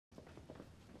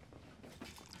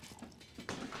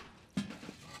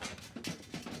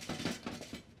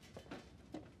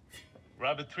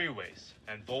Rabbit three ways,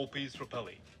 and Volpe's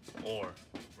Repelli, or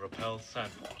Repel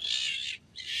Sandpaw.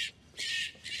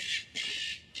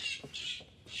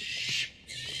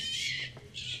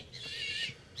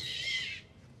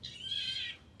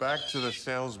 Back to the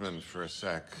salesman for a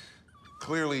sec.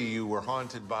 Clearly you were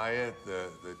haunted by it,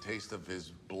 the taste of his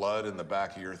blood in the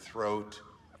back of your throat,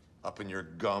 up in your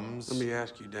gums. Let me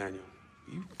ask you, Daniel,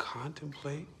 you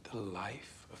contemplate the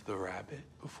life of the rabbit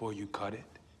before you cut it?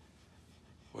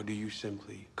 Or do you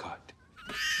simply cut?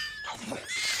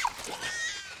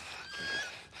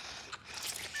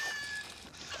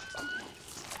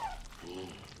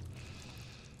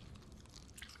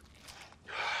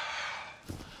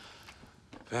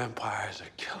 Vampires are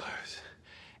killers.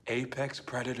 Apex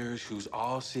predators whose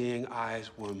all-seeing eyes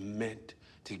were meant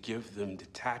to give them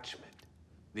detachment.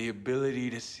 The ability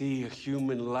to see a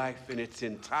human life in its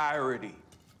entirety.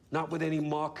 Not with any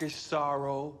mawkish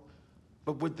sorrow,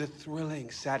 but with the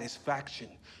thrilling satisfaction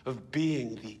of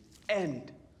being the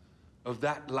end of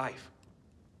that life.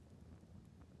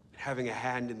 Having a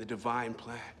hand in the divine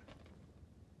plan.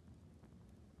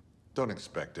 Don't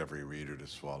expect every reader to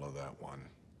swallow that one.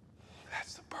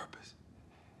 That's the purpose.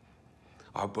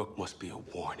 Our book must be a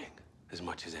warning as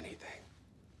much as anything.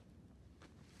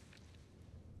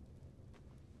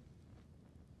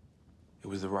 It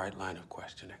was the right line of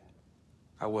questioning.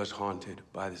 I was haunted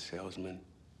by the salesman,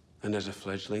 and as a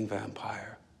fledgling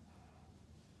vampire,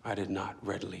 I did not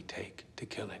readily take to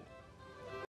killing.